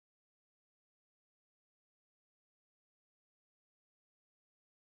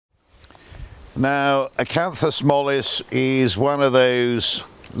Now, Acanthus mollis is one of those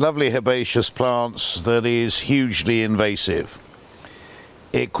lovely herbaceous plants that is hugely invasive.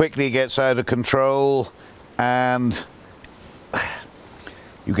 It quickly gets out of control and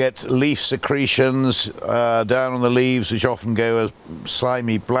you get leaf secretions down on the leaves, which often go a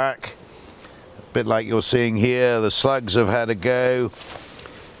slimy black, a bit like you're seeing here. The slugs have had a go,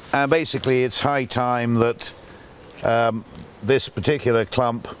 and basically it's high time that this particular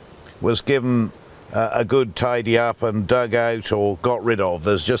clump was given a good tidy up and dug out or got rid of.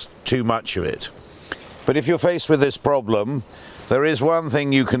 There's just too much of it. But if you're faced with this problem, there is one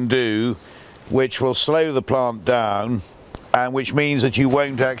thing you can do which will slow the plant down, and which means that you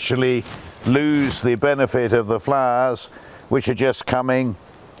won't actually lose the benefit of the flowers which are just coming,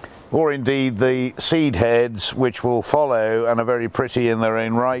 or indeed the seed heads, which will follow and are very pretty in their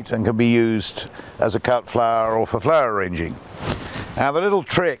own right and can be used as a cut flower or for flower arranging. Now, the little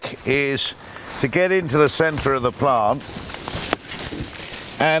trick is to get into the center of the plant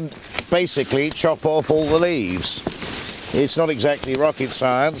and basically chop off all the leaves. It's not exactly rocket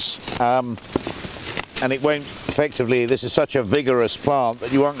science, and it won't effectively, this is such a vigorous plant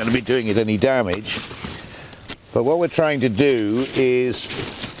that you aren't going to be doing it any damage. But what we're trying to do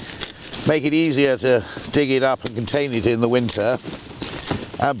is make it easier to dig it up and contain it in the winter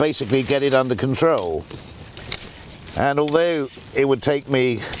and basically get it under control. And although it would take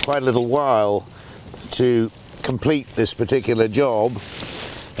me quite a little while to complete this particular job,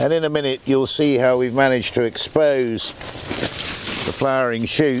 and in a minute you'll see how we've managed to expose the flowering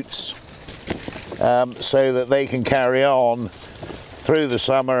shoots so that they can carry on through the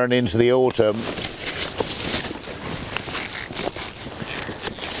summer and into the autumn.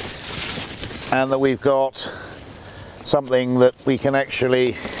 And that we've got something that we can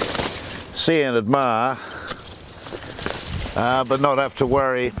actually see and admire, but not have to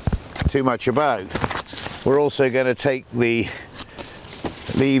worry too much about. We're also going to take the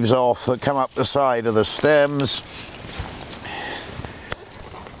leaves off that come up the side of the stems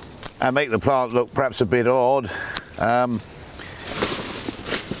and make the plant look perhaps a bit odd.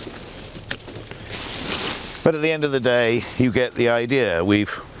 But at the end of the day, you get the idea.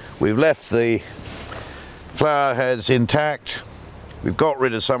 We've left the flower heads intact, we've got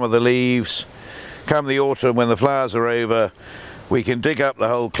rid of some of the leaves. Come the autumn, when the flowers are over, we can dig up the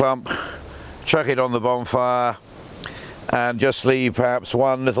whole clump, chuck it on the bonfire, and just leave perhaps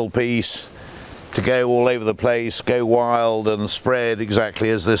one little piece to go all over the place, go wild and spread exactly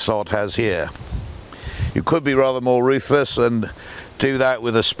as this lot has here. You could be rather more ruthless and do that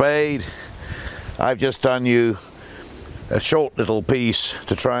with a spade. I've just done you a short little piece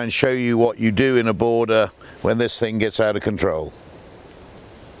to try and show you what you do in a border when this thing gets out of control.